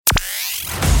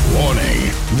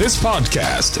This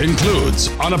podcast includes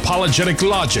unapologetic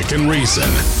logic and reason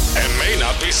and may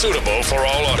not be suitable for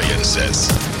all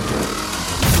audiences.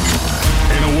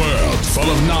 In a world full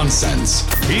of nonsense,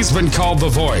 he's been called the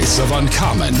voice of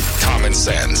uncommon common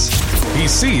sense. He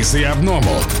sees the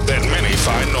abnormal that many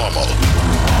find normal.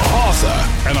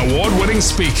 Author and award-winning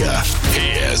speaker,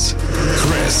 he is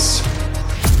Chris.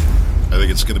 I think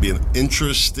it's going to be an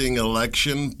interesting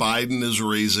election. Biden is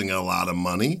raising a lot of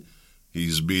money.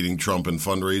 He's beating Trump in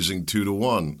fundraising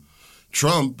 2-1.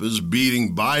 Trump is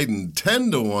beating Biden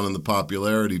 10-1 in the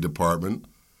popularity department.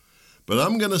 But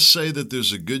I'm going to say that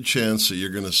there's a good chance that you're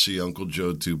going to see Uncle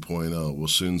Joe 2.0. We'll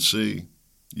soon see.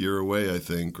 Year away, I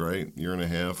think, right? Year and a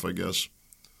half, I guess.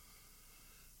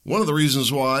 One of the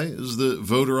reasons why is the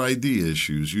voter ID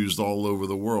issues used all over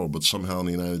the world, but somehow in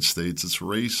the United States it's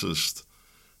racist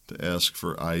to ask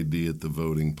for ID at the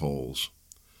voting polls.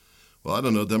 Well, I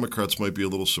don't know. Democrats might be a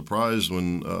little surprised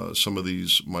when some of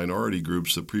these minority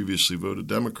groups that previously voted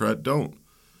Democrat don't.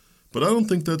 But I don't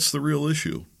think that's the real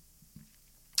issue.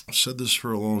 I've said this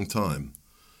for a long time.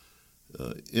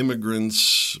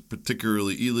 Immigrants,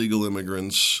 particularly illegal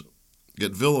immigrants,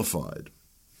 get vilified.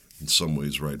 In some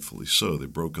ways, rightfully so.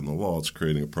 They've broken the law. It's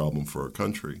creating a problem for our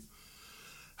country.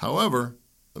 However,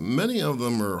 many of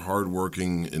them are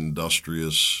hardworking,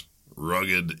 industrious,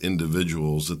 rugged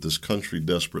individuals that this country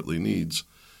desperately needs,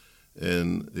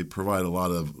 and they provide a lot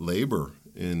of labor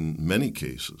in many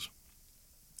cases,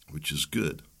 which is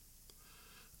good.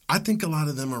 I think a lot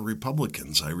of them are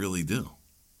Republicans. I really do.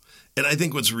 And I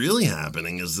think what's really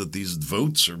happening is that these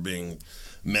votes are being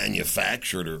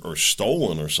manufactured or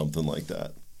stolen or something like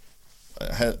that.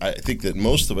 I think that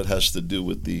most of it has to do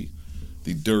with the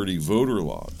dirty voter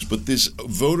logs. But this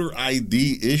voter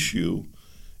ID issue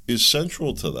is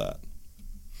central to that.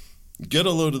 Get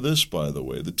a load of this, by the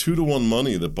way. The 2-1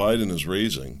 money that Biden is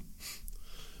raising,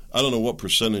 I don't know what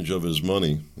percentage of his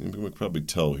money, we can probably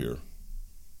tell here.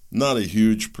 Not a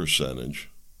huge percentage.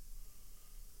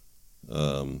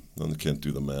 I can't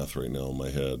do the math right now in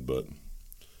my head, but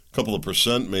a couple of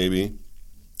percent maybe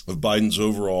of Biden's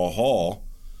overall haul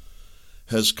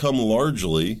has come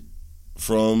largely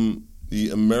from the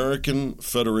American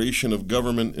Federation of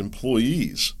Government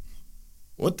Employees.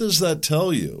 What does that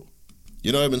tell you?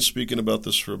 You know, I've been speaking about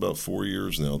this for about 4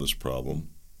 years now, this problem.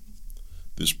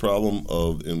 This problem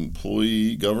of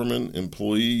government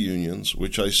employee unions,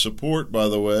 which I support, by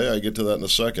the way. I get to that in a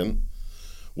second.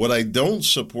 What I don't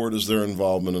support is their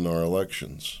involvement in our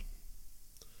elections.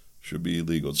 Should be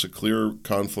illegal. It's a clear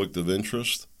conflict of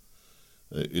interest.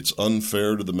 It's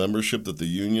unfair to the membership that the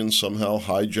unions somehow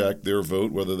hijack their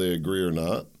vote, whether they agree or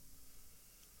not.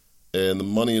 And the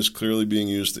money is clearly being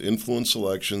used to influence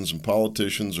elections, and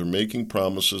politicians are making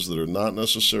promises that are not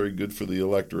necessarily good for the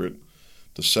electorate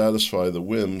to satisfy the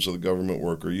whims of the government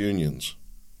worker unions.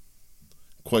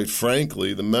 Quite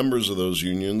frankly, the members of those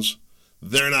unions,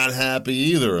 they're not happy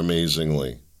either,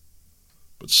 amazingly.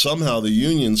 But somehow the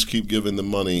unions keep giving the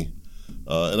money.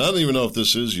 And I don't even know if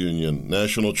this is union.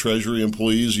 National Treasury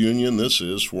Employees Union, this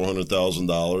is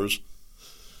 $400,000.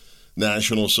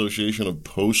 National Association of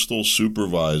Postal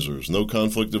Supervisors. No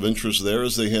conflict of interest there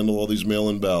as they handle all these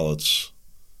mail-in ballots.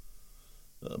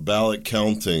 Ballot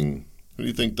counting. Who do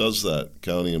you think does that?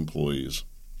 County employees.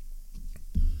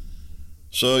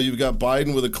 So you've got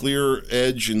Biden with a clear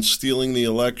edge in stealing the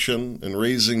election and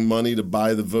raising money to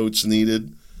buy the votes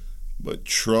needed. But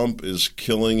Trump is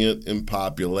killing it in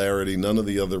popularity. None of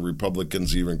the other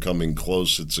Republicans even coming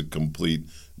close. It's a complete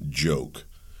joke.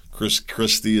 Chris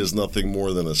Christie is nothing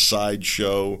more than a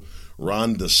sideshow.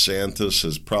 Ron DeSantis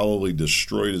has probably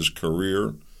destroyed his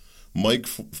career. Mike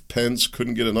Pence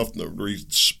couldn't get enough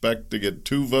respect to get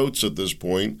 2 votes at this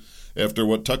point after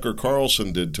what Tucker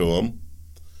Carlson did to him.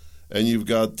 And you've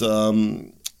got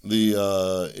the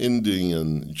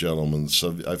Indian gentleman,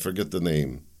 so I forget the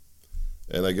name.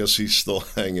 And I guess he's still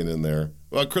hanging in there.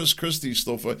 Well, Chris Christie's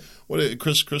still fighting. What did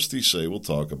Chris Christie say? We'll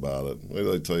talk about it. Wait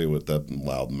till I tell you what that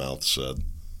loudmouth said.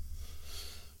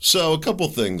 So a couple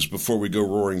things before we go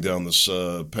roaring down this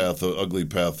ugly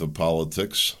path of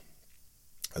politics.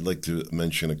 I'd like to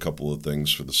mention a couple of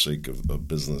things for the sake of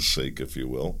business sake, if you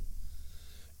will.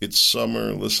 It's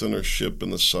summer. Listenership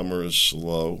in the summer is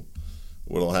slow.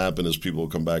 What'll happen is people will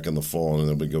come back in the fall, and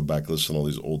then we go back listen to all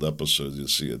these old episodes. You'll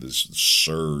see this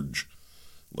surge,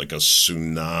 like a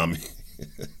tsunami.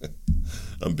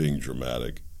 I'm being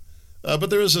dramatic. But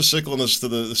there is a cyclicalness to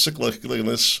the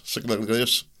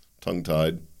cyclicalness,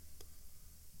 tongue-tied,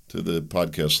 to the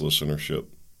podcast listenership.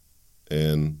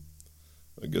 And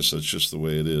I guess that's just the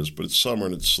way it is. But it's summer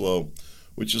and it's slow,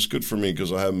 which is good for me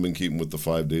because I haven't been keeping with the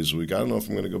 5 days a week. I don't know if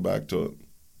I'm going to go back to it.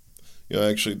 I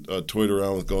actually toyed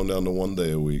around with going down to 1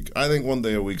 day a week. I think 1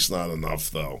 day a week's not enough,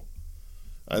 though.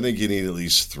 I think you need at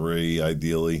least 3,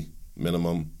 ideally,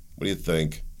 minimum. What do you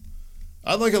think?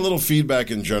 I'd like a little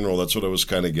feedback in general. That's what I was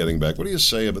kind of getting back. What do you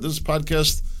say about this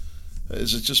podcast?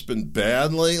 Has it just been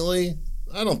bad lately?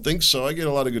 I don't think so. I get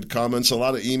a lot of good comments, a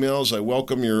lot of emails. I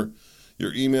welcome your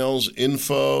emails,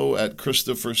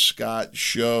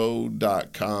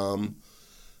 info@ChristopherScottShow.com.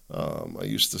 I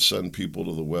used to send people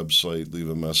to the website, leave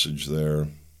a message there.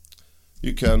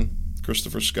 You can,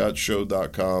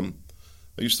 ChristopherScottShow.com.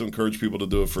 I used to encourage people to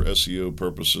do it for SEO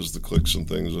purposes, the clicks and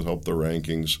things that help their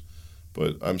rankings.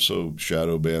 But I'm so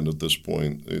shadow banned at this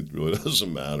point, it really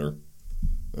doesn't matter.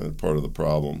 Part of the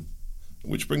problem.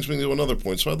 Which brings me to another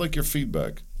point. So I'd like your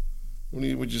feedback. What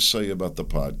would you say about the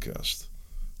podcast?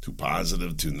 Too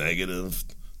positive, too negative,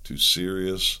 too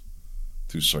serious,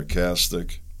 too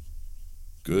sarcastic?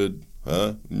 Good?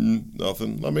 Huh?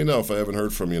 Nothing? Let me know if I haven't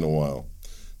heard from you in a while.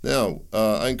 Now,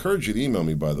 I encourage you to email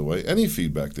me, by the way, any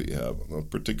feedback that you have on a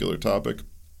particular topic,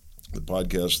 the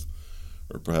podcast,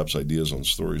 or perhaps ideas on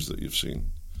stories that you've seen.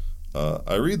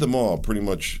 I read them all pretty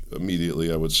much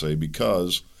immediately, I would say,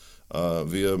 because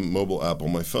via mobile app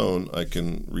on my phone, I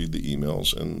can read the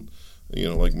emails. And,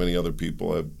 like many other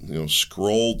people, I have,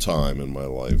 scroll time in my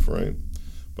life, right?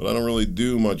 But I don't really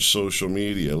do much social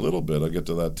media. A little bit. I'll get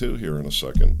to that, too, here in a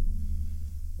second.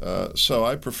 So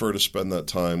I prefer to spend that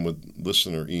time with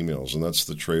listener emails, and that's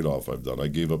the trade-off I've done. I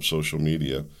gave up social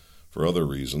media for other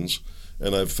reasons.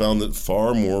 And I've found it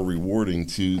far more rewarding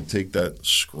to take that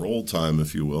scroll time,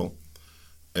 if you will,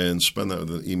 and spend that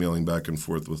with emailing back and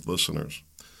forth with listeners.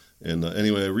 And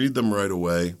anyway, I read them right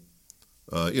away,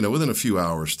 within a few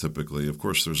hours typically. Of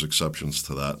course, there's exceptions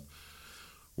to that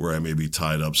where I may be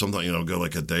tied up. Sometimes, go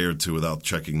like a day or two without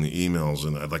checking the emails,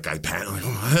 and I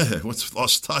panic, what's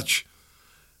lost touch?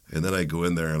 And then I go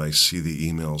in there and I see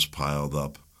the emails piled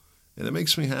up. And it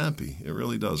makes me happy. It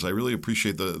really does. I really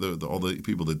appreciate all the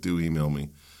people that do email me.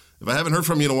 If I haven't heard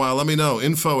from you in a while, let me know.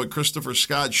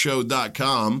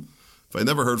 info@ChristopherScottShow.com. If I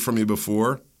never heard from you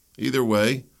before, either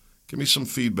way, give me some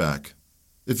feedback.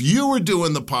 If you were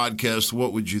doing the podcast,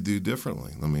 what would you do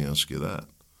differently? Let me ask you that.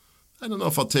 I don't know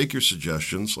if I'll take your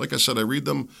suggestions. Like I said, I read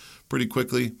them pretty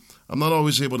quickly. I'm not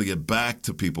always able to get back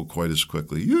to people quite as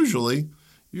quickly.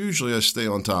 Usually I stay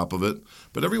on top of it,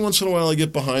 but every once in a while I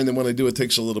get behind, and when I do, it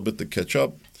takes a little bit to catch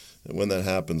up. And when that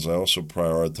happens, I also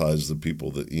prioritize the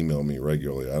people that email me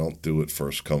regularly. I don't do it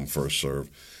first come, first serve,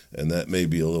 and that may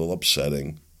be a little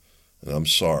upsetting, and I'm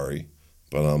sorry,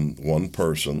 but I'm one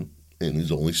person, and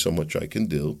there's only so much I can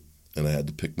do, and I had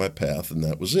to pick my path, and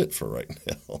that was it for right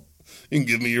now. You can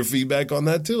give me your feedback on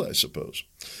that too, I suppose.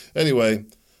 Anyway,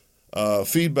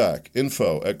 feedback,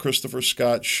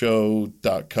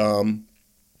 info@ChristopherScottShow.com.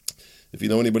 If you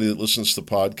know anybody that listens to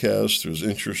podcasts or is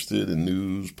interested in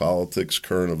news, politics,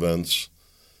 current events,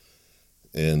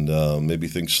 and maybe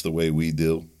thinks the way we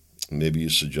do, maybe you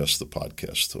suggest the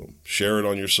podcast to them. Share it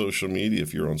on your social media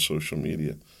if you're on social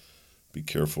media. Be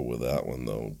careful with that one,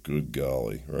 though. Good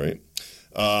golly, right?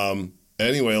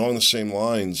 Anyway, along the same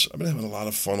lines, I've been having a lot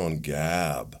of fun on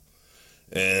Gab.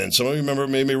 And some of you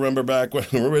made me remember back when I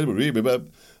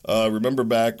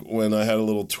had a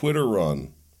little Twitter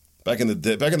run. Back in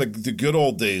the good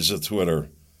old days of Twitter,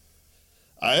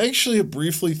 I actually have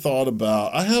briefly thought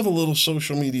about, I have a little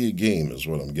social media game is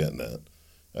what I'm getting at.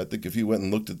 I think if you went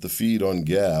and looked at the feed on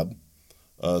Gab,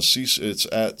 it's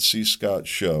at C. Scott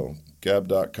Show,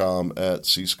 gab.com at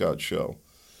C. Scott Show.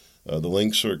 The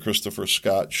links are at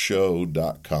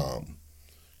ChristopherScottShow.com.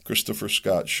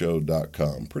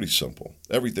 ChristopherScottShow.com. Pretty simple.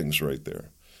 Everything's right there.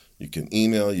 You can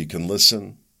email, you can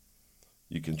listen,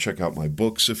 you can check out my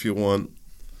books if you want.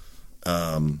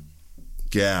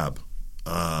 Gab,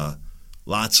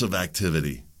 lots of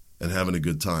activity and having a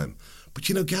good time. But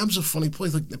Gab's a funny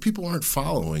place. Like, people aren't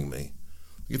following me.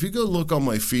 If you go look on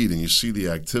my feed and you see the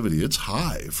activity, it's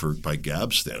high by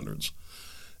Gab standards.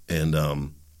 And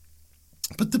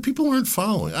but the people aren't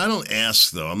following. I don't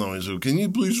ask though. I'm not always can you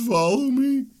please follow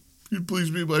me? Can you please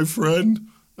be my friend?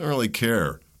 I don't really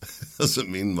care. It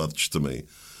doesn't mean much to me.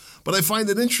 But I find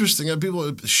it interesting. I have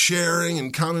people sharing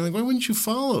and commenting. Why wouldn't you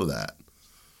follow that?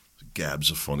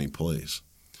 Gab's a funny place.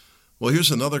 Well,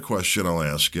 here's another question I'll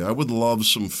ask you. I would love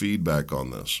some feedback on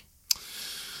this.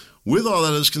 With all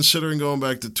that, is considering going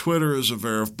back to Twitter as a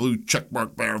blue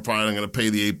checkmark verified. I'm going to pay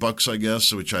the $8, I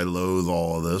guess, which I loathe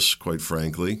all of this, quite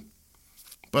frankly.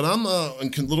 But I'm a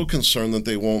little concerned that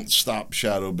they won't stop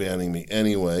shadow banning me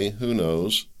anyway. Who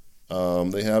knows?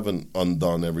 They haven't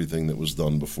undone everything that was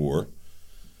done before.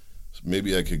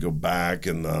 Maybe I could go back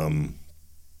and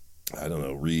I don't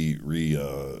know,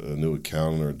 a new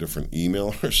account or a different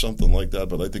email or something like that,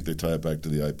 but I think they tie it back to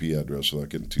the IP address without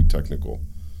getting too technical.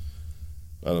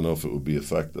 I don't know if it would be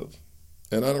effective.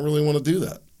 And I don't really want to do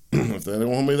that. If they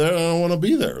don't want me there, I don't want to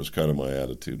be there is kind of my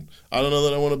attitude. I don't know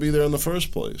that I want to be there in the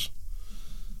first place.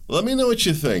 Let me know what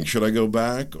you think. Should I go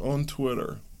back on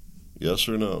Twitter? Yes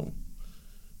or no?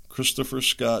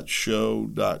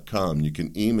 ChristopherScottShow.com. You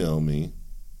can email me.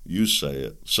 You say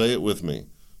it. Say it with me.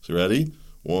 So ready?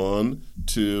 1,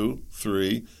 2,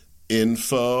 3.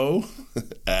 Info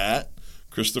at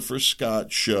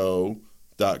ChristopherScottShow.com.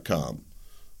 I'm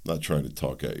not trying to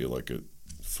talk at you like a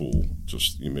fool.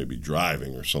 Just you may be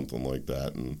driving or something like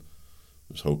that, and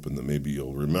I was hoping that maybe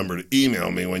you'll remember to email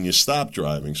me when you stop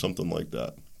driving, something like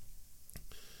that.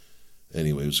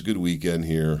 Anyway, it was a good weekend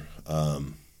here,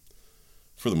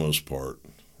 for the most part.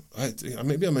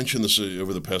 Maybe I mentioned this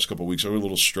over the past couple of weeks. I had a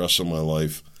little stress in my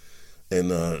life,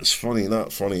 and it's funny,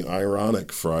 not funny,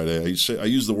 ironic Friday. I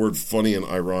use the word funny and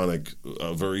ironic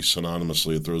very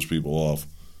synonymously. It throws people off.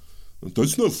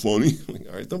 That's not funny.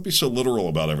 All right, don't be so literal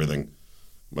about everything.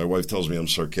 My wife tells me I'm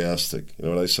sarcastic. You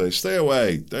know what I say? Stay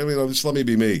away. Just let me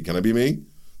be me. Can I be me?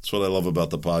 That's what I love about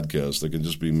the podcast. I can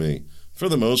just be me. For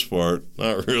the most part,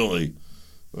 not really.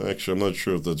 Actually, I'm not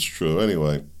sure if that's true.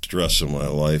 Anyway, stress in my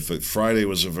life. Friday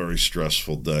was a very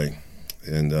stressful day.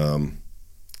 And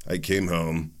I came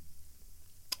home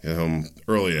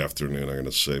early afternoon, I'm going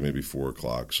to say, maybe 4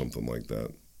 o'clock, something like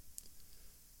that.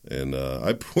 And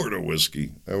I poured a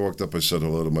whiskey. I walked up, I said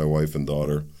hello to my wife and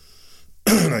daughter.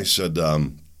 And I said,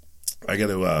 I got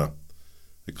to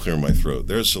clear my throat.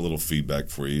 There's a little feedback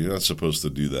for you. You're not supposed to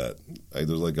do that. There's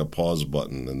like a pause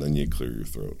button, and then you clear your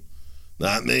throat.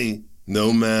 Not me.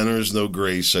 No manners, no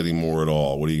grace anymore at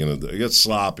all. What are you going to do? I get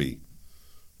sloppy.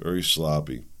 Very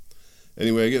sloppy.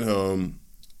 Anyway, I get home,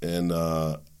 and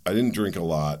I didn't drink a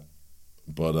lot,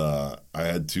 but I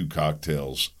had 2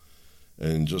 cocktails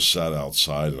and just sat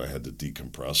outside, and I had to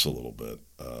decompress a little bit.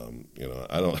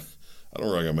 I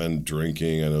don't recommend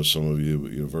drinking. I know some of you,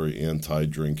 you're very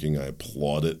anti-drinking. I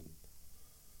applaud it.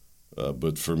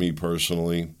 But for me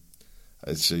personally,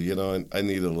 I'd say, I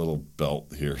need a little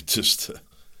belt here just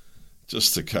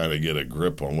to kind of get a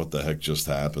grip on what the heck just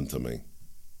happened to me.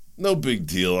 No big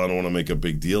deal. I don't want to make a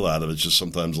big deal out of it. It's just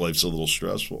sometimes life's a little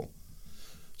stressful.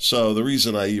 So the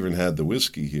reason I even had the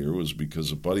whiskey here was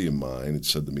because a buddy of mine had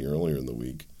said to me earlier in the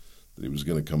week that he was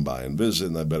going to come by and visit,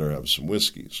 and I better have some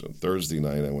whiskey. So Thursday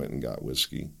night I went and got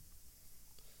whiskey,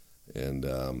 and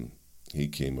he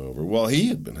came over. Well, he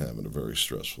had been having a very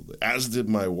stressful day, as did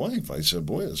my wife. I said,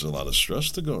 boy, there's a lot of stress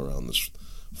to go around this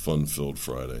fun-filled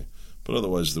Friday. But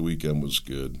otherwise, the weekend was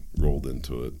good, rolled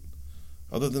into it.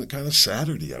 Other than kind of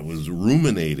Saturday, I was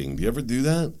ruminating. Do you ever do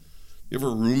that? You ever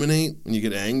ruminate when you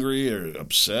get angry or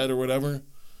upset or whatever?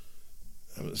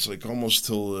 It's like almost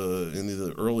till in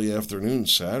the early afternoon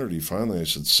Saturday. Finally, I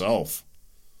said, Self,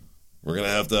 we're going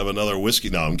to have another whiskey.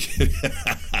 No, I'm kidding.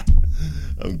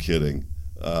 I'm kidding.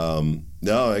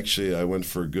 No, actually, I went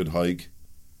for a good hike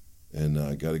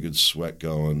and got a good sweat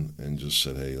going and just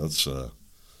said, hey, let's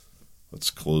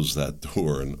close that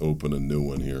door and open a new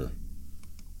one here,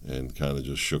 and kind of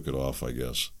just shook it off, I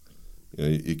guess.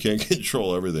 You can't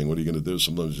control everything. What are you going to do?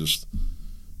 Sometimes just,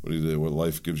 what do you do? When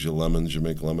life gives you lemons, you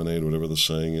make lemonade, whatever the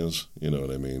saying is. You know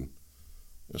what I mean?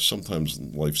 Sometimes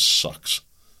life sucks.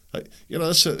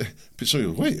 That's some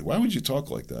people, wait, why would you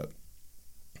talk like that?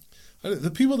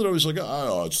 The people that are always like,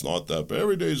 oh, it's not that bad.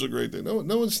 Every day is a great day.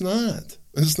 No, it's not.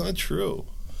 It's not true.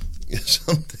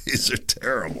 Some days are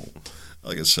terrible.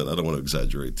 Like I said, I don't want to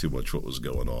exaggerate too much what was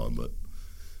going on, but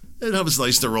it was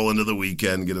nice to roll into the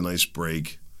weekend, get a nice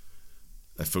break.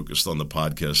 I focused on the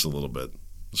podcast a little bit.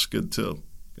 It's good, too.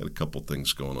 Got a couple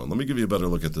things going on. Let me give you a better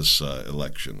look at this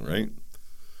election, right?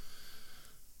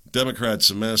 Democrats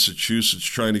in Massachusetts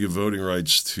trying to give voting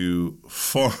rights to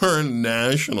foreign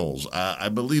nationals. I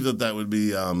believe that would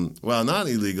be, not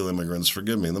illegal immigrants.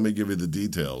 Forgive me. Let me give you the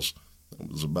details. I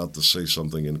was about to say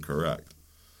something incorrect.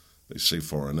 They say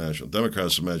foreign national.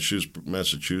 Democrats in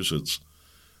Massachusetts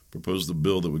proposed a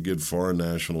bill that would give foreign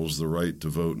nationals the right to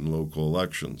vote in local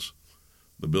elections.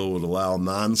 The bill would allow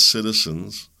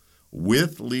non-citizens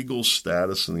with legal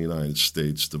status in the United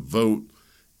States to vote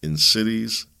in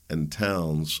cities and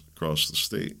towns across the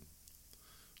state.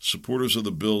 Supporters of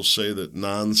the bill say that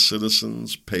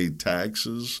non-citizens pay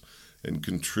taxes and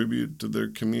contribute to their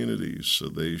communities, so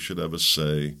they should have a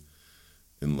say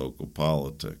in local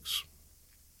politics.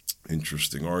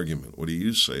 Interesting argument. What do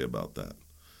you say about that?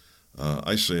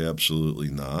 I say absolutely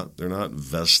not. They're not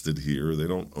vested here. They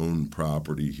don't own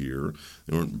property here.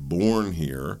 They weren't born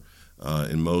here.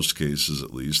 In most cases,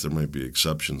 at least. There might be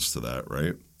exceptions to that,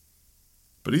 right?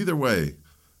 But either way,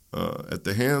 at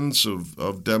the hands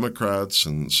of Democrats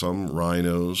and some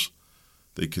rhinos,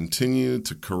 they continue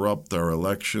to corrupt our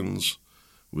elections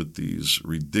with these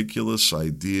ridiculous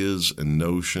ideas and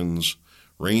notions,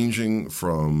 ranging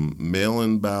from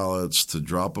mail-in ballots to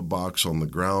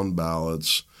drop-a-box-on-the-ground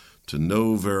ballots to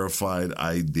no verified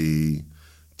ID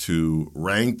to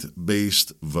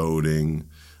ranked-based voting.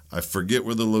 I forget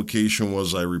where the location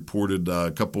was I reported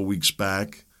a couple weeks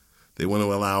back. They want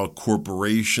to allow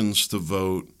corporations to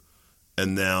vote,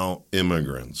 and now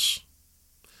immigrants.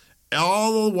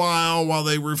 All the while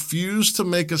they refuse to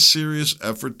make a serious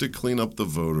effort to clean up the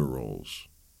voter rolls.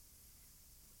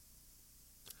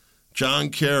 John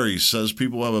Kerry says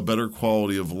people have a better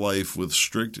quality of life with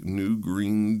strict New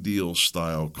Green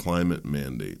Deal-style climate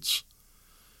mandates.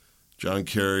 John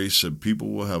Kerry said people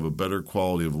will have a better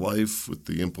quality of life with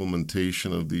the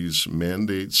implementation of these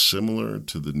mandates similar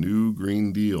to the New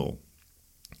Green Deal.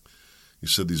 He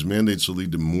said these mandates will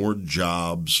lead to more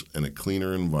jobs and a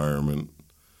cleaner environment,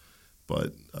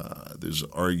 but there's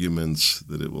arguments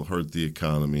that it will hurt the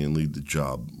economy and lead to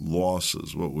job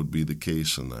losses. What would be the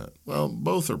case in that? Well,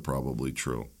 both are probably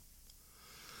true.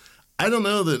 I don't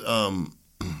know that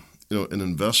an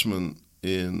investment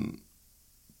in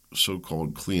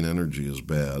so-called clean energy is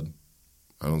bad.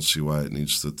 I don't see why it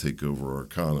needs to take over our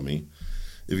economy.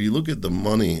 If you look at the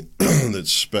money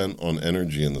that's spent on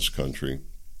energy in this country,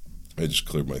 I just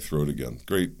cleared my throat again.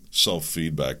 Great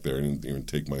self-feedback there. I didn't even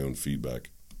take my own feedback.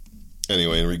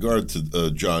 Anyway, in regard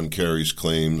to John Kerry's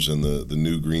claims and the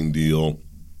New Green Deal,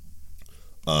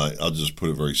 I'll just put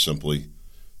it very simply.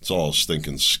 It's all a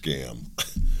stinking scam.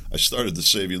 I started to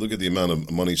say, if you look at the amount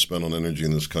of money spent on energy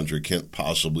in this country, it can't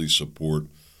possibly support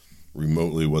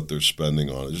remotely what they're spending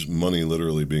on it. Just money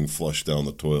literally being flushed down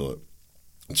the toilet.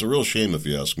 It's a real shame if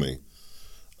you ask me.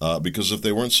 Because if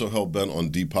they weren't so hell-bent on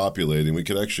depopulating, we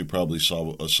could actually probably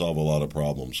solve a lot of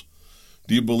problems.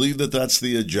 Do you believe that that's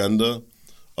the agenda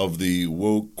of the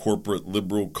woke corporate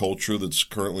liberal culture that's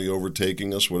currently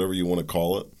overtaking us, whatever you want to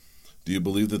call it? Do you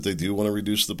believe that they do want to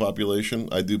reduce the population?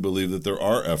 I do believe that there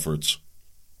are efforts.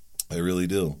 I really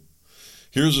do.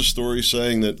 Here's a story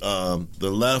saying that the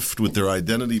left, with their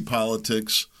identity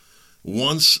politics,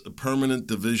 wants a permanent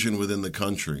division within the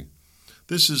country.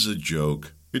 This is a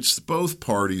joke. It's both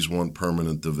parties want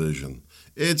permanent division.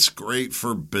 It's great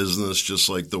for business, just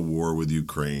like the war with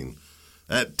Ukraine.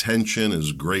 That tension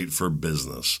is great for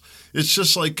business. It's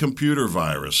just like computer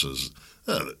viruses.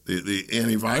 The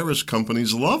antivirus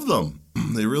companies love them.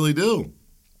 They really do.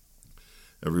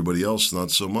 Everybody else,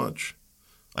 not so much.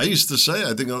 I used to say,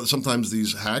 I think sometimes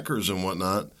these hackers and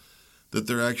whatnot, that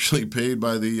they're actually paid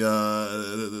by the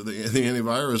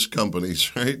antivirus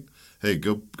companies, right? Hey,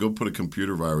 go put a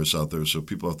computer virus out there so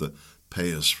people have to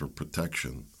pay us for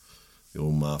protection. The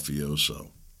old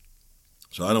mafioso.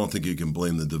 So I don't think you can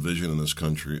blame the division in this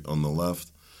country on the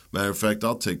left. Matter of fact,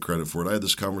 I'll take credit for it. I had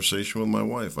this conversation with my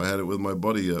wife. I had it with my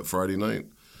buddy Friday night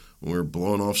when we were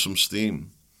blowing off some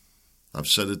steam. I've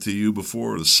said it to you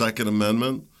before, the Second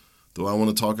Amendment. Do I want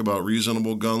to talk about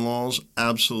reasonable gun laws?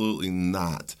 Absolutely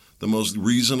not. The most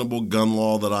reasonable gun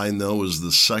law that I know is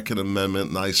the Second Amendment,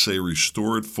 and I say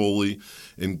restore it fully,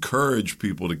 encourage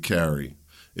people to carry,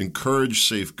 encourage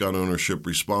safe gun ownership,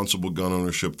 responsible gun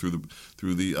ownership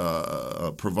through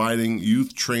the providing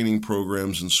youth training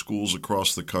programs in schools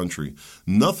across the country.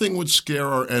 Nothing would scare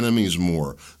our enemies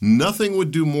more. Nothing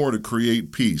would do more to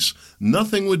create peace.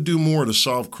 Nothing would do more to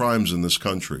solve crimes in this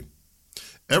country.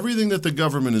 Everything that the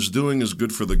government is doing is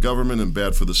good for the government and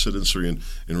bad for the citizenry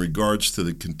in regards to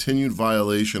the continued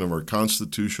violation of our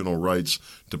constitutional rights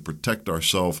to protect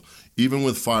ourselves, even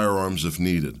with firearms if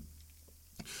needed.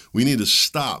 We need to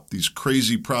stop these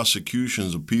crazy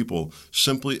prosecutions of people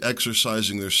simply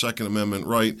exercising their Second Amendment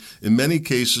right, in many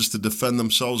cases to defend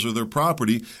themselves or their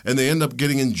property, and they end up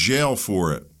getting in jail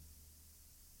for it.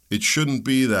 It shouldn't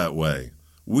be that way.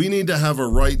 We need to have a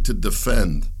right to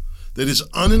defend that is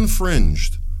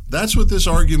uninfringed. That's what this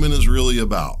argument is really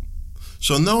about.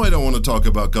 So no, I don't want to talk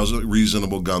about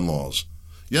reasonable gun laws.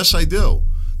 Yes, I do.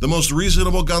 The most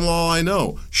reasonable gun law I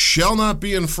know shall not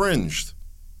be infringed.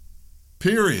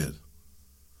 Period.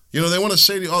 You know, they want to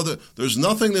say to you, there's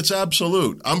nothing that's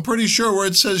absolute. I'm pretty sure where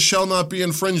it says shall not be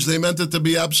infringed, they meant it to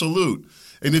be absolute.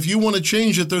 And if you want to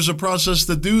change it, there's a process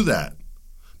to do that.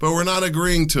 But we're not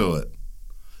agreeing to it.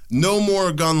 No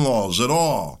more gun laws at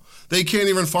all. They can't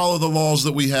even follow the laws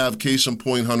that we have, case in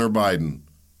point, Hunter Biden.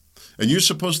 And you're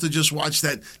supposed to just watch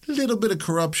that little bit of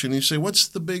corruption. You say, what's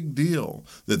the big deal?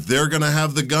 That they're going to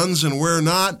have the guns and we're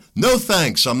not? No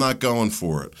thanks, I'm not going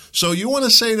for it. So you want to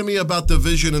say to me about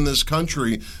division in this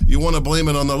country, you want to blame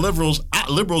it on the liberals?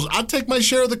 I'll take my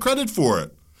share of the credit for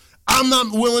it. I'm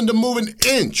not willing to move an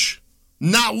inch.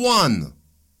 Not one.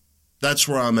 That's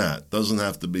where I'm at. Doesn't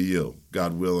have to be you,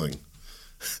 God willing.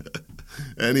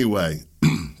 Anyway,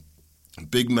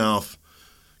 big mouth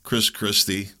Chris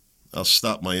Christie. I'll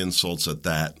stop my insults at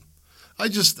that.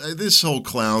 This whole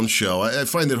clown show, I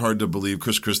find it hard to believe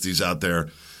Chris Christie's out there,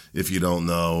 if you don't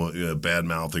know,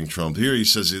 bad-mouthing Trump. Here he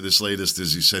says, this latest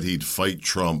is he said he'd fight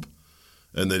Trump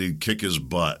and that he'd kick his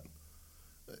butt.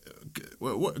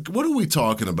 What are we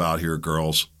talking about here,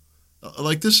 girls?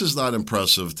 Like, this is not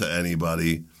impressive to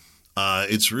anybody.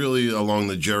 It's really along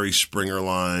the Jerry Springer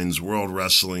lines, World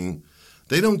Wrestling.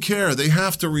 They don't care. They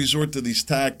have to resort to these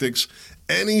tactics,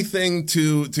 anything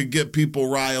to get people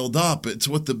riled up. It's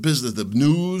what the business, the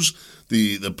news,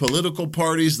 the political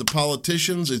parties, the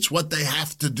politicians, it's what they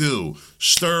have to do.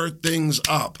 Stir things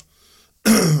up.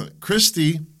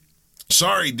 Christie,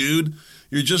 sorry, dude.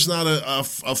 You're just not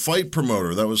a fight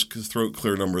promoter. That was throat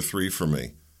clear number 3 for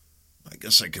me. I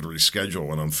guess I could reschedule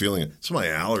when I'm feeling it. It's my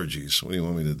allergies. What do you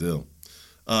want me to do?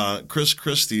 Chris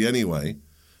Christie, anyway.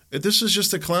 This is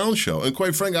just a clown show. And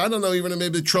quite frankly, I don't know even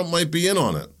maybe Trump might be in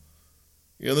on it.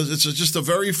 You know, it's just a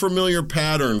very familiar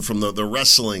pattern from the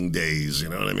wrestling days. You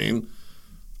know what I mean?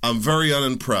 I'm very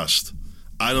unimpressed.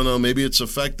 I don't know. Maybe it's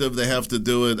effective. They have to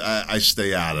do it. I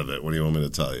stay out of it. What do you want me to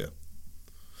tell you?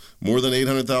 More than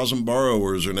 800,000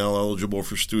 borrowers are now eligible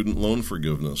for student loan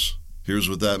forgiveness. Here's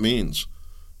what that means.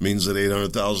 It means that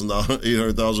 800,000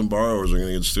 borrowers are going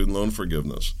to get student loan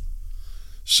forgiveness.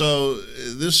 So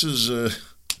this is,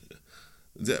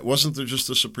 wasn't there just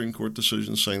a Supreme Court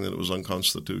decision saying that it was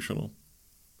unconstitutional?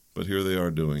 But here they are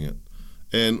doing it.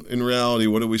 And in reality,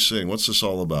 what are we seeing? What's this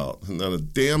all about? Not a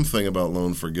damn thing about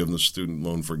loan forgiveness, student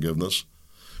loan forgiveness.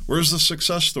 Where's the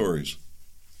success stories?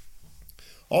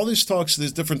 All these talks,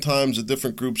 these different times at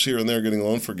different groups here and there getting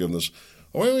loan forgiveness.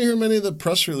 Why don't we hear many of the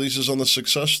press releases on the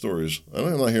success stories?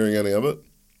 I'm not hearing any of it.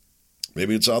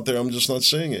 Maybe it's out there, I'm just not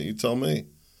seeing it. You tell me.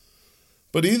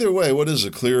 But either way, what is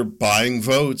it? Clear buying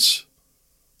votes.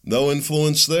 No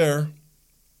influence there.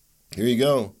 Here you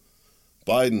go.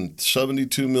 Biden,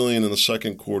 $72 million in the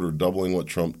second quarter, doubling what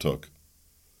Trump took.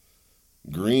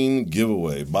 Green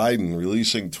giveaway. Biden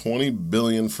releasing $20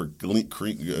 billion for clean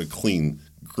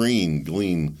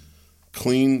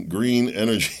green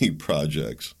energy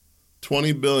projects.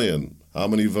 $20 billion. How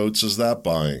many votes is that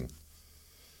buying?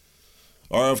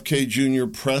 RFK Jr.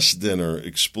 press dinner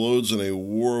explodes in a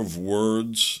war of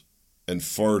words and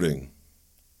farting.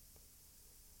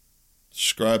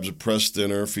 Describes a press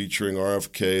dinner featuring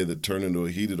RFK that turned into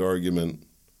a heated argument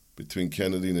between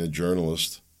Kennedy and a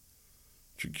journalist,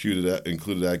 which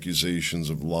included accusations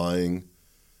of lying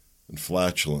and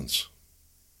flatulence.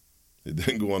 They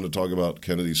then go on to talk about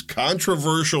Kennedy's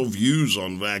controversial views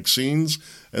on vaccines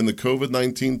and the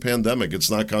COVID-19 pandemic.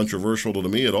 It's not controversial to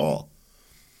me at all.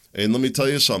 And let me tell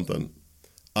you something.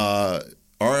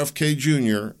 RFK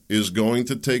Jr. is going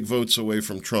to take votes away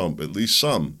from Trump, at least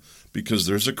some, because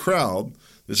there's a crowd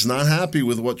that's not happy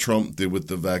with what Trump did with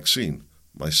the vaccine,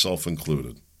 myself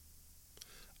included.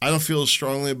 I don't feel as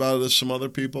strongly about it as some other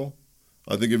people.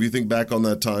 I think if you think back on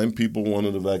that time, people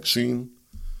wanted a vaccine,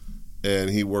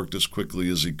 and he worked as quickly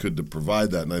as he could to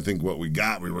provide that. And I think what we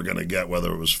got, we were going to get,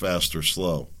 whether it was fast or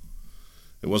slow.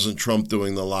 It wasn't Trump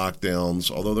doing the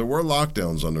lockdowns, although there were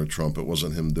lockdowns under Trump. It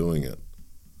wasn't him doing it.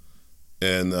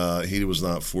 And he was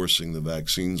not forcing the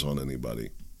vaccines on anybody.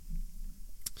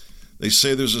 They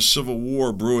say there's a civil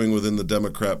war brewing within the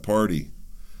Democrat Party.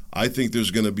 I think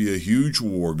there's going to be a huge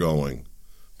war going.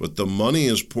 But the money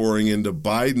is pouring into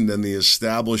Biden and the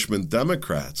establishment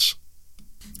Democrats.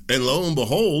 And lo and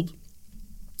behold,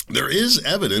 there is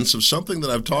evidence of something that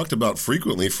I've talked about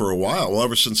frequently for a while, well,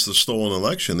 ever since the stolen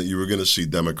election, that you were going to see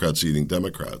Democrats eating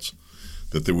Democrats,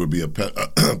 that there would be a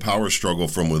power struggle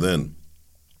from within.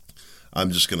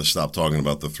 I'm just going to stop talking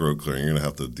about the throat clearing. You're going to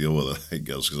have to deal with it, I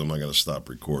guess, because I'm not going to stop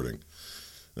recording.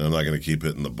 And I'm not going to keep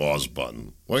hitting the pause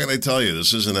button. What can I tell you?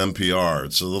 This isn't NPR.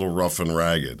 It's a little rough and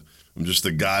ragged. I'm just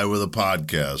a guy with a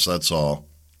podcast, that's all.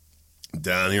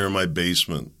 Down here in my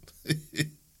basement.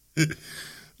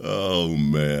 Oh,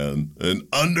 man. An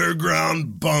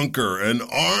underground bunker, an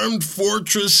armed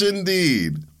fortress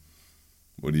indeed.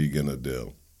 What are you going to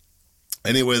do?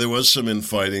 Anyway, there was some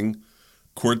infighting.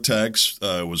 Cortex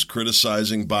was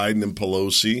criticizing Biden and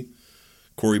Pelosi.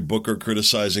 Cory Booker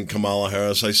criticizing Kamala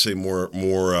Harris. I say more.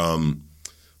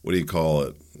 What do you call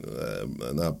it?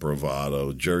 Not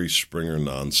bravado. Jerry Springer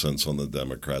nonsense on the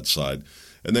Democrat side.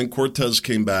 And then Cortez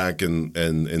came back and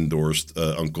endorsed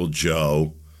Uncle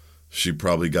Joe. She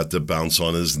probably got to bounce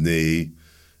on his knee,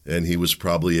 and he was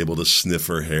probably able to sniff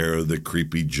her hair, the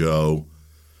creepy Joe.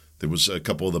 There was a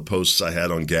couple of the posts I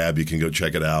had on Gab. You can go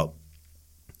check it out.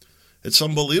 It's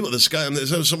unbelievable. This guy,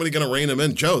 is somebody going to rein him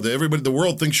in? Joe, the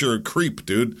world thinks you're a creep,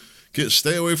 dude.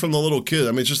 Stay away from the little kid.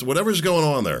 I mean, it's just whatever's going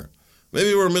on there.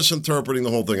 Maybe we're misinterpreting the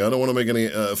whole thing. I don't want to make any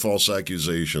false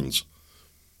accusations.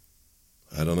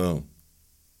 I don't know.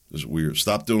 It's weird.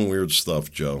 Stop doing weird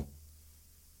stuff, Joe.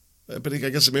 But I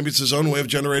guess maybe it's his own way of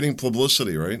generating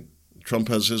publicity, right? Trump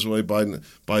has his way.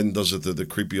 Biden does it the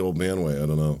creepy old man way. I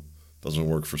don't know. Doesn't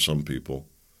work for some people.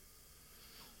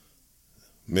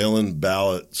 Mail-in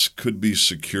ballots could be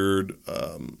secured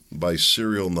by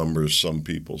serial numbers, some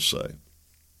people say.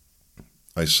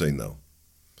 I say no.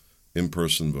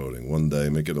 In-person voting, one day,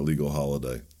 make it a legal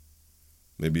holiday.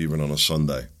 Maybe even on a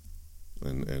Sunday.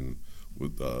 And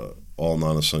with all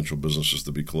non-essential businesses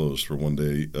to be closed for one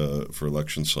day for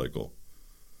election cycle.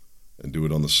 And do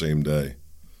it on the same day.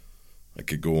 I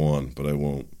could go on, but I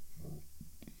won't.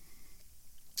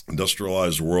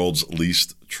 Industrialized world's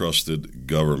least trusted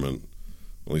government.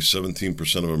 Only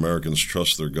 17% of Americans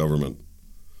trust their government.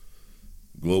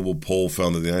 Global poll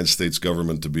found the United States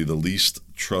government to be the least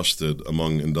trusted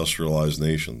among industrialized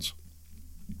nations.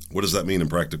 What does that mean in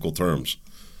practical terms?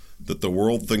 That the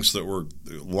world thinks that we're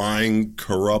lying,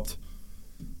 corrupt.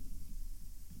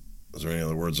 Is there any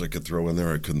other words I could throw in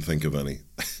there? I couldn't think of any.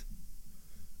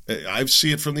 I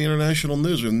see it from the international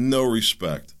news. We have no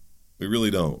respect. We really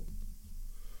don't.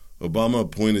 Obama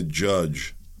appointed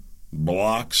judge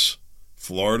blocks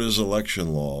Florida's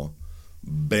election law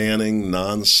banning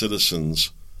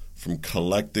non-citizens from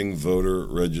collecting voter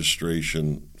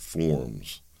registration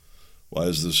forms. Why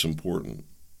is this important?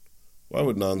 Why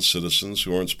would non-citizens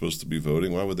who aren't supposed to be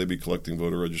voting, why would they be collecting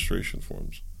voter registration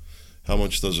forms? How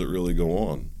much does it really go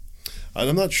on? And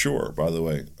I'm not sure, by the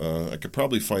way. I could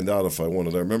probably find out if I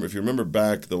wanted. If you remember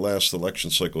back the last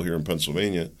election cycle here in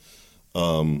Pennsylvania,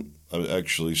 I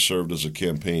actually served as a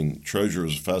campaign treasurer. It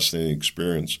was a fascinating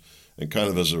experience. And kind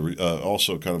of as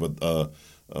also kind of a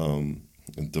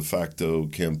de facto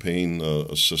campaign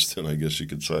assistant, I guess you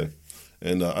could say.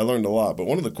 And I learned a lot. But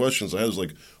one of the questions I had was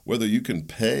like whether you can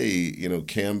pay,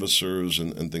 canvassers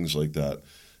and things like that.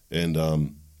 And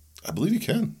I believe you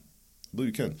can.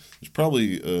 There's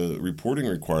probably reporting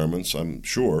requirements, I'm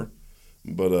sure,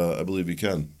 but I believe you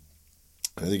can.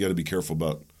 I think you got to be careful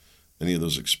about any of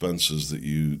those expenses that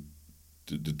you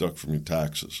deduct from your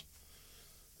taxes.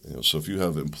 So if you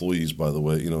have employees, by the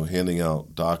way, handing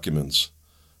out documents,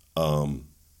 on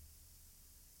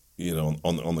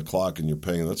the clock and you're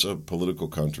paying, that's a political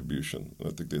contribution. I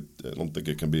don't think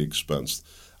it can be expensed.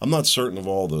 I'm not certain of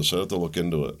all this. I have to look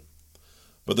into it.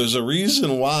 But there's a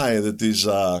reason why that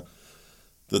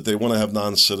that they want to have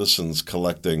non-citizens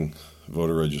collecting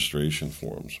voter registration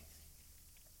forms.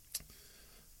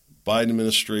 Biden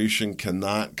administration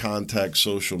cannot contact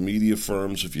social media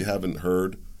firms, if you haven't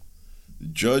heard. The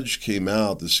judge came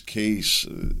out, this case,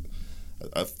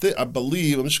 I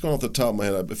believe, I'm just going off the top of my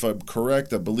head, if I'm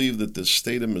correct, I believe that the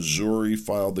state of Missouri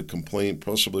filed the complaint,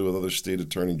 possibly with other state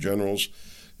attorney generals,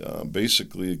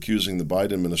 basically accusing the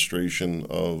Biden administration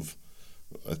of,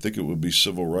 I think it would be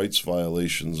civil rights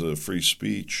violations of free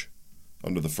speech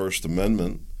under the First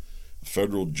Amendment. A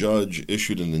federal judge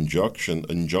issued an injunction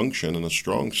and a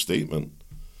strong statement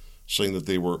saying that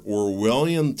they were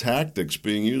Orwellian tactics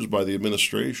being used by the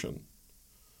administration.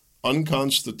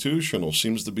 Unconstitutional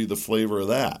seems to be the flavor of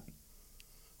that.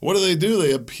 What do?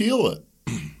 They appeal it.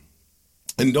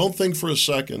 And don't think for a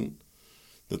second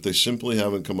that they simply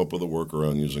haven't come up with a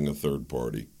workaround using a third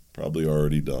party. Probably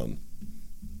already done.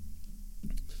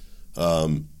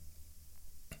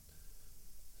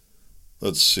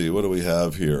 Let's see, what do we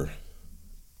have here?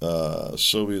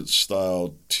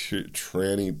 Soviet-style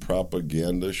tranny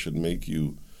propaganda should make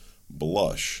you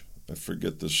blush. I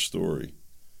forget this story.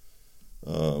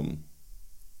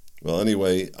 Well,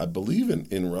 anyway, I believe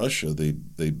in Russia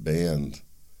they banned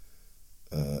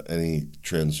any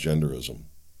transgenderism.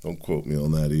 Don't quote me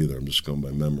on that either. I'm just going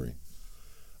by memory.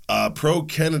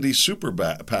 Pro-Kennedy super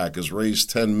PAC has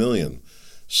raised $10 million.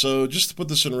 So just to put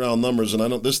this in round numbers,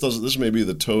 and this may be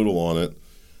the total on it,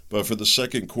 but for the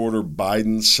second quarter,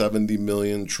 Biden $70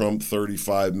 million, Trump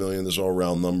 $35 million. These are all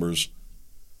round numbers,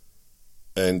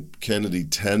 and Kennedy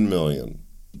 $10 million.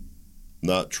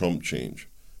 Not Trump change.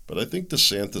 But I think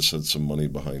DeSantis had some money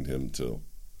behind him, too.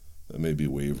 That may be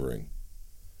wavering.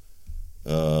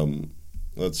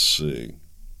 Let's see.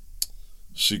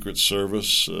 Secret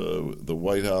Service, the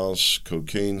White House,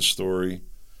 cocaine story,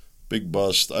 big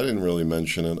bust. I didn't really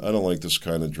mention it. I don't like this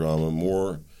kind of drama.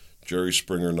 More Jerry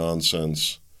Springer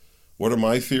nonsense. What are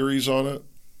my theories on it?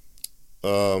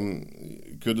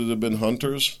 Could it have been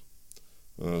hunters?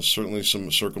 Certainly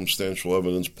some circumstantial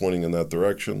evidence pointing in that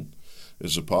direction.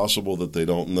 Is it possible that they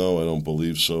don't know? I don't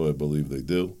believe so. I believe they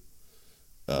do.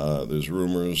 There's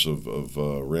rumors of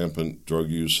rampant drug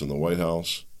use in the White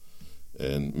House,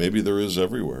 and maybe there is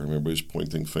everywhere. Everybody's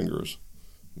pointing fingers.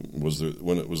 Was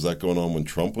that going on when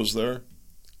Trump was there?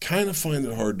 Kind of find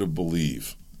it hard to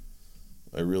believe.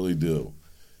 I really do.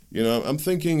 I'm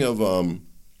thinking of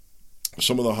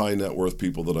some of the high net worth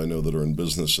people that I know that are in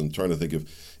business, and trying to think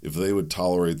if they would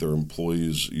tolerate their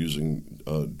employees using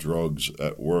drugs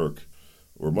at work,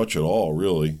 or much at all,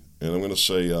 really. And I'm going to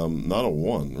say not a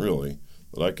one, really.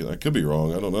 But I could be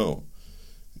wrong. I don't know.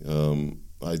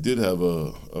 I did have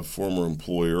a former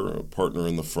employer, a partner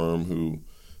in the firm, who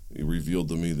he revealed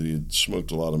to me that he had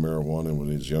smoked a lot of marijuana when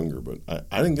he was younger, but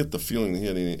I didn't get the feeling that he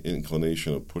had any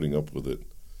inclination of putting up with it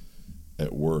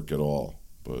at work at all.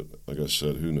 But like I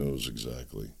said, who knows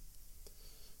exactly.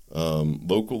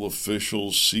 Local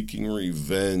officials seeking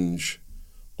revenge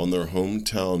on their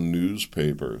hometown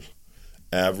newspapers,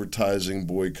 advertising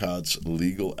boycotts,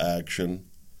 legal action,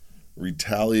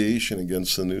 retaliation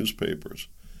against the newspapers.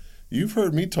 You've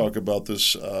heard me talk about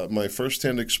this, my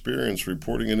firsthand experience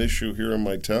reporting an issue here in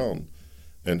my town,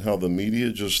 and how the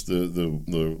media just,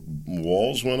 the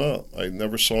walls went up. I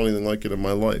never saw anything like it in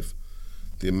my life.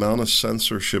 The amount of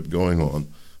censorship going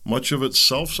on. Much of it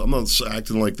I'm not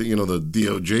acting like the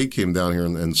DOJ came down here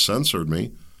and censored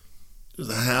me. It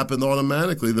happened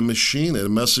automatically. The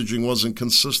messaging wasn't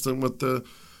consistent with the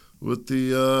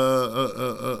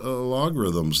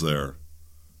logarithms there.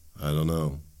 I don't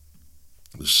know.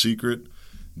 The secret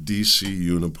D.C.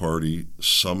 Uniparty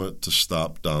summit to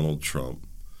stop Donald Trump.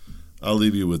 I'll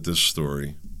leave you with this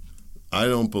story. I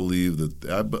don't believe that,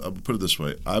 I'll put it this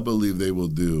way, I believe they will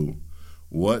do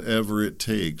whatever it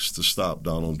takes to stop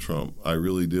Donald Trump. I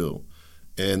really do.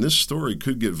 And this story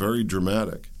could get very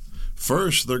dramatic.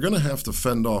 First, they're going to have to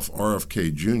fend off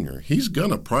RFK Jr. He's going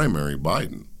to primary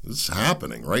Biden. It's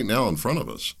happening right now in front of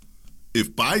us.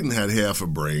 If Biden had half a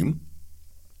brain,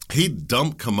 he'd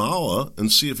dump Kamala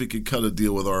and see if he could cut a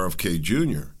deal with RFK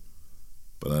Jr.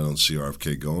 But I don't see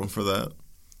RFK going for that.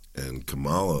 And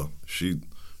Kamala, she'd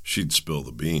spill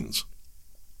the beans.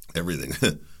 Everything.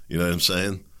 You know what I'm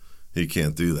saying? He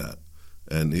can't do that.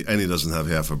 And he doesn't have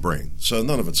half a brain. So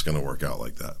none of it's going to work out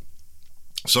like that.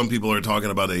 Some people are talking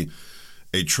about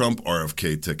a Trump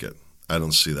RFK ticket. I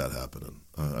don't see that happening.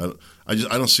 I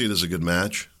don't see it as a good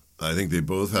match. I think they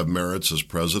both have merits as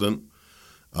president.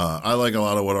 I like a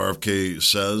lot of what RFK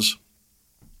says,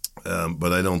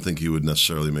 but I don't think he would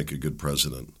necessarily make a good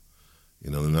president.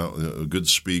 A good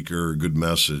speaker, a good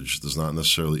message does not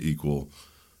necessarily equal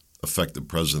effective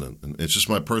president. And it's just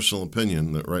my personal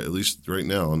opinion that at least right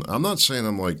now, and I'm not saying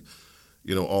I'm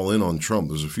all in on Trump.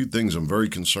 There's a few things I'm very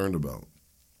concerned about.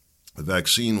 The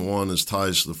vaccine one is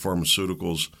ties to the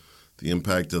pharmaceuticals, the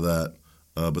impact of that.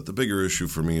 But the bigger issue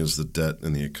for me is the debt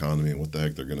and the economy and what the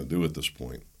heck they're going to do at this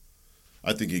point.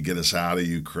 I think you get us out of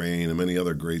Ukraine and many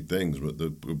other great things, but the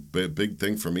big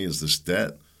thing for me is this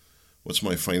debt. What's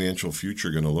my financial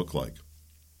future going to look like?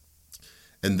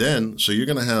 And then, so you're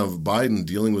going to have Biden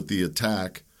dealing with the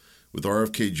attack with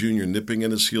RFK Jr. nipping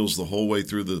at his heels the whole way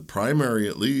through the primary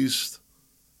at least.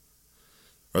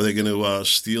 Are they going to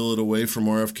steal it away from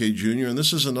RFK Jr.? And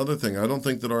this is another thing. I don't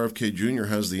think that RFK Jr.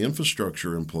 has the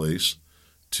infrastructure in place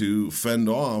to fend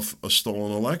off a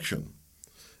stolen election.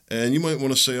 And you might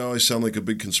want to say, I sound like a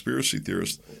big conspiracy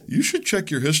theorist. You should check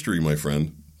your history, my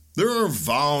friend. There are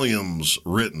volumes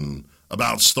written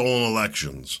about stolen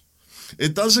elections.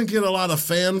 It doesn't get a lot of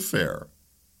fanfare,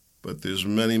 but there's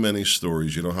many, many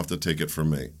stories. You don't have to take it from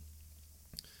me.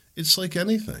 It's like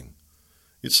anything.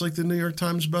 It's like the New York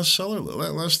Times bestseller.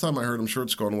 Last time I heard, I'm sure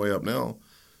it's gone way up now,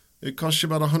 it cost you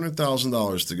about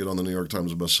 $100,000 to get on the New York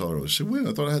Times bestseller list. I said, wait,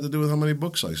 I thought it had to do with how many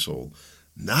books I sold.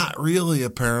 Not really,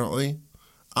 apparently.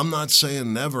 I'm not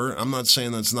saying never. I'm not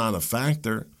saying that's not a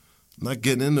factor. I'm not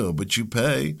getting into it, but you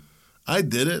pay. I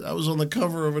did it. I was on the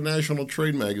cover of a national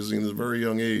trade magazine at a very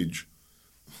young age.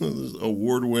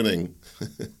 Award-winning.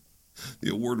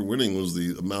 The award-winning was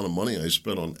the amount of money I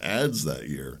spent on ads that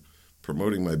year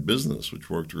promoting my business, which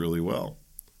worked really well.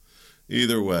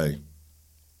 Either way,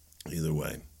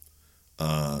 the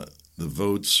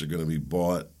votes are going to be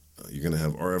bought. You're going to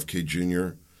have RFK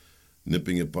Jr.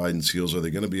 nipping at Biden's heels. Are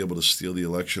they going to be able to steal the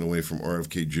election away from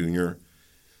RFK Jr.?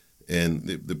 And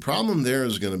the problem there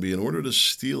is going to be, in order to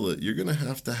steal it, you're going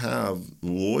to have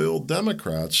loyal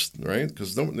Democrats, right?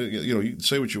 Because you can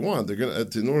say what you want. They're going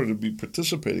to, in order to be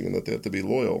participating in that, they have to be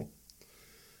loyal.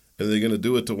 And they're going to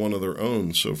do it to one of their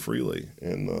own so freely.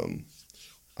 And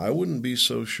I wouldn't be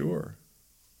so sure.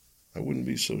 Now,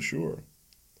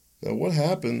 what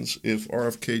happens if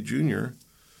RFK Jr.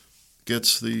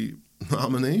 gets the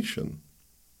nomination?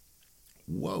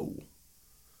 Whoa.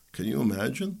 Can you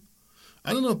imagine?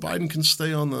 I don't know if Biden can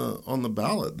stay on the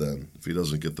ballot then if he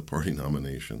doesn't get the party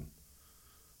nomination.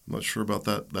 I'm not sure about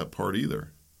that part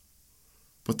either.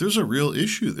 But there's a real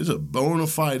issue. There's a bona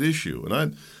fide issue.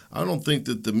 And I don't think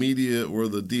that the media or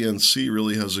the DNC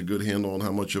really has a good handle on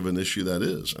how much of an issue that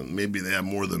is. And maybe they have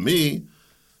more than me.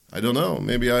 I don't know.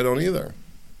 Maybe I don't either.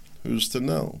 Who's to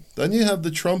know? Then you have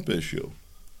the Trump issue.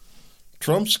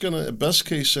 Trump's going to, best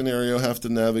case scenario, have to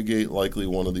navigate likely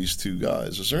one of these two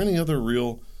guys. Is there any other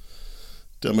real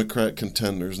Democrat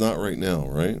contenders? Not right now,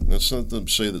 right? That's not to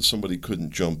say that somebody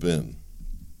couldn't jump in.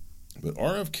 But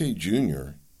RFK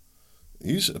Jr.,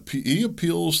 he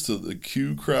appeals to the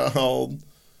Q crowd.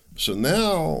 So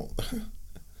now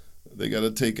they got to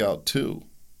take out two,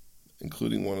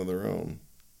 including one of their own.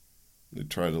 They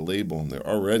try to label him. They're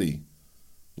already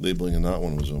labeling and not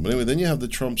one of his own. But anyway, then you have the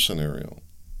Trump scenario.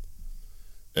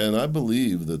 And I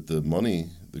believe that the money,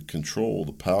 the control,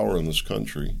 the power in this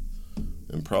country,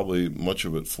 and probably much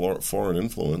of it foreign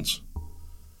influence,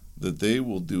 that they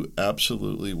will do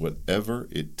absolutely whatever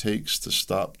it takes to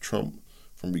stop Trump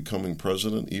from becoming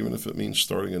president, even if it means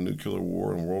starting a nuclear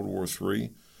war in World War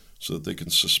III, so that they can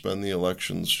suspend the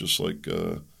elections just like,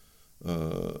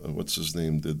 what's his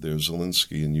name did there,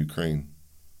 Zelensky in Ukraine.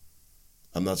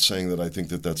 I'm not saying that I think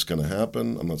that that's going to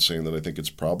happen. I'm not saying that I think it's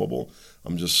probable.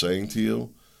 I'm just saying to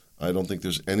you, I don't think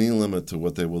there's any limit to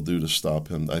what they will do to stop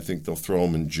him. I think they'll throw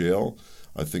him in jail.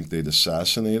 I think they'd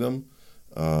assassinate him.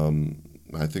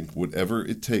 I think whatever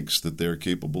it takes that they're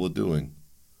capable of doing.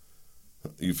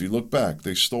 If you look back,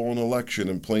 they stole an election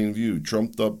in plain view,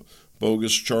 trumped up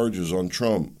bogus charges on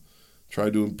Trump,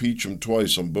 tried to impeach him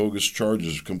twice on bogus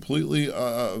charges, completely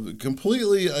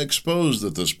exposed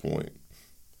at this point,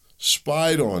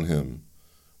 spied on him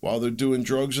while they're doing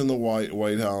drugs in the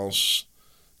White House,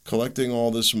 collecting all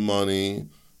this money,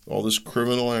 all this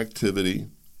criminal activity.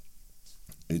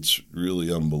 It's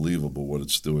really unbelievable what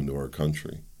it's doing to our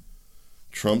country.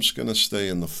 Trump's going to stay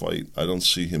in the fight. I don't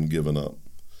see him giving up.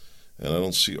 And I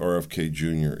don't see RFK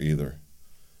Jr. either.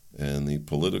 And the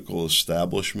political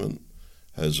establishment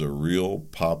has a real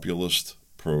populist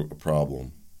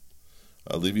problem.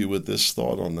 I'll leave you with this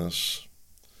thought on this.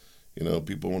 You know,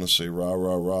 people want to say rah,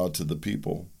 rah, rah to the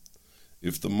people.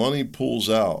 If the money pulls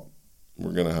out,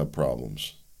 we're going to have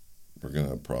problems. We're going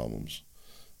to have problems.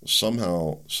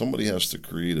 Somehow, somebody has to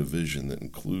create a vision that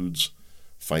includes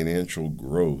financial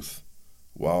growth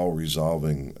while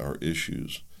resolving our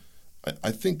issues.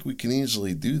 I think we can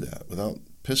easily do that without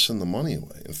pissing the money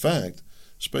away. In fact,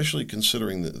 especially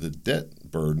considering the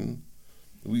debt burden,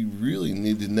 we really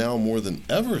need to now more than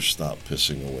ever stop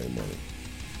pissing away money.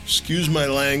 Excuse my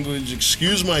language,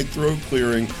 excuse my throat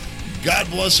clearing. God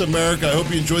bless America. I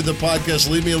hope you enjoyed the podcast.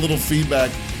 Leave me a little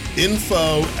feedback.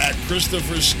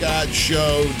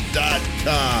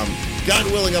 info@ChristopherScottShow.com.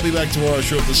 God willing, I'll be back tomorrow. I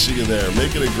hope to see you there.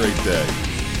 Make it a great day.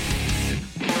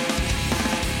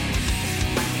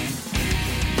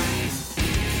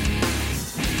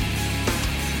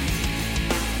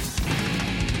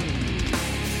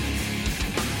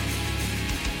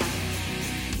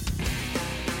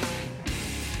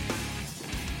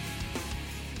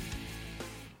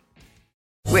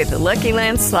 With the Lucky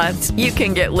Land Slots, you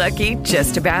can get lucky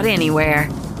just about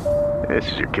anywhere. This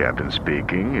is your captain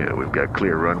speaking. We've got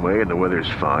clear runway and the weather's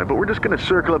fine, but we're just going to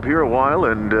circle up here a while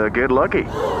and get lucky.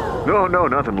 No,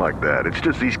 nothing like that. It's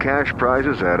just these cash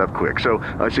prizes add up quick. So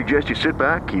I suggest you sit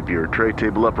back, keep your tray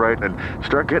table upright, and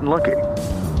start getting lucky.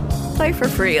 Play for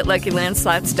free at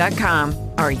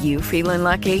LuckyLandSlots.com. Are you feeling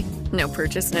lucky? No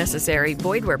purchase necessary.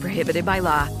 Void where prohibited by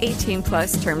law.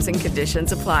 18+ terms and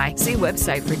conditions apply. See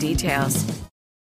website for details.